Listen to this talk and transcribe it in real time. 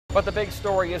But the big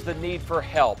story is the need for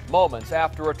help. Moments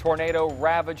after a tornado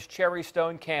ravaged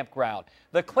Cheriton campground.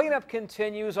 The cleanup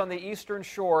continues on the eastern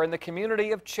shore in the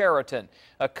community of Cheriton.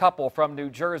 A couple from New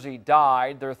Jersey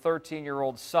died. Their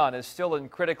 13-year-old son is still in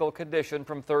critical condition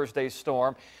from Thursday's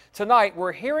storm. Tonight,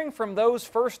 we're hearing from those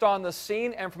first on the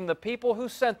scene and from the people who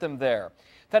sent them there.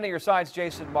 10 on your side's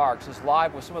Jason Marks is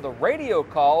live with some of the radio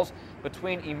calls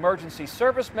between emergency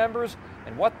service members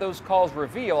and what those calls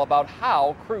reveal about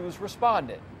how crews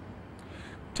responded.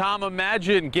 Tom,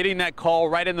 imagine getting that call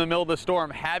right in the middle of the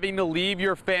storm, having to leave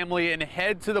your family and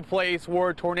head to the place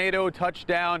where a tornado touched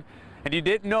down, and you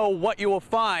didn't know what you will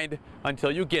find until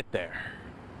you get there.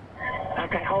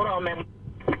 Okay, hold on, ma'am.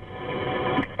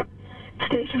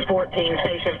 Station 14,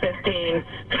 Station 15,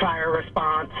 fire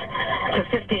response to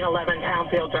 1511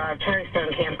 Townfield Drive, Cheriton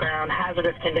Campground,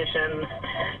 hazardous conditions,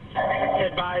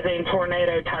 advising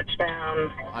tornado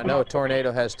touchdown. I know a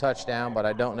tornado has touchdown, but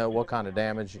I don't know what kind of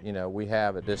damage, we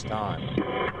have at this time.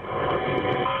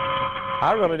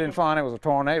 I really didn't find it was a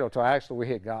tornado until actually we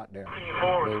had got there.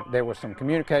 There was some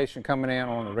communication coming in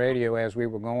on the radio as we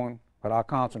were going, but I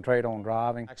concentrate on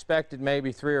driving. I expected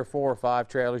maybe 3 or 4 or 5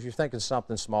 trailers. You're thinking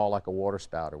something small like a water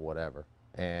spout or whatever.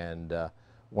 And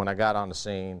when I got on the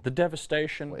scene, the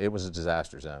devastation, it was a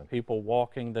disaster zone. People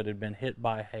walking that had been hit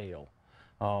by hail,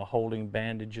 holding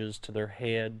bandages to their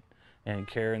head and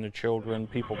carrying their children,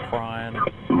 people crying.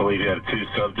 I believe you had 2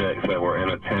 subjects that were in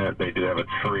a tent. They do have a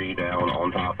tree down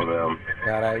on top of them.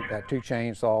 Got 2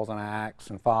 chainsaws and an axe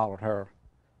and followed her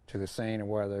to the scene of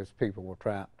where those people were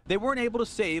trapped. They weren't able to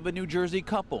save a New Jersey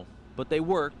couple, but they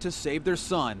worked to save their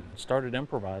son. Started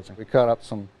improvising. We cut up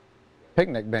some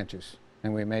picnic benches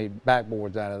and we made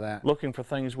backboards out of that. Looking for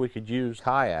things we could use.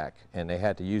 Kayak, and they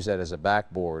had to use that as a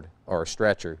backboard or a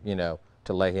stretcher,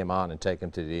 to lay him on and take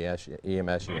him to the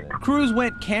EMS unit. Crews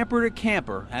went camper to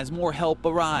camper as more help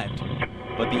arrived,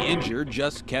 but the injured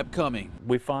just kept coming.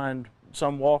 We find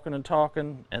some walking and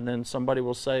talking, and then somebody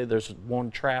will say there's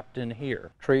one trapped in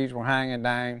here. Trees were hanging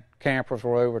down, campers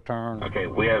were overturned. Okay,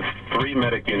 we have 3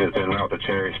 medic units en route to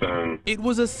Cheriton. It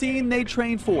was a scene they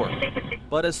trained for,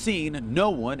 but a scene no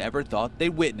one ever thought they'd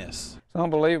witness. It's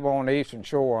unbelievable on the eastern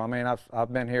shore. I mean,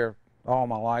 I've been here all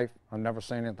my life. I've never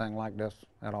seen anything like this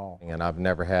at all. And I've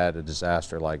never had a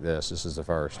disaster like this. This is the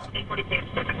first.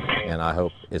 And I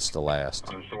hope it's the last.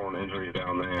 I'm showing injuries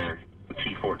down there.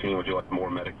 T14, would you like more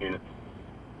medic units?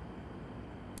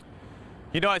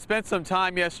 I spent some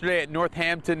time yesterday at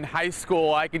Northampton High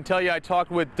School. I can tell you I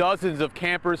talked with dozens of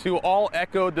campers who all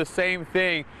echoed the same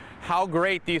thing, how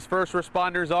great these first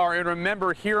responders are. And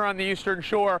remember, here on the Eastern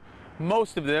Shore,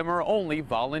 most of them are only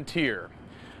volunteer.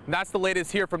 And that's the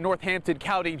latest here from Northampton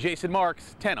County. Jason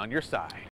Marks, 10 on your side.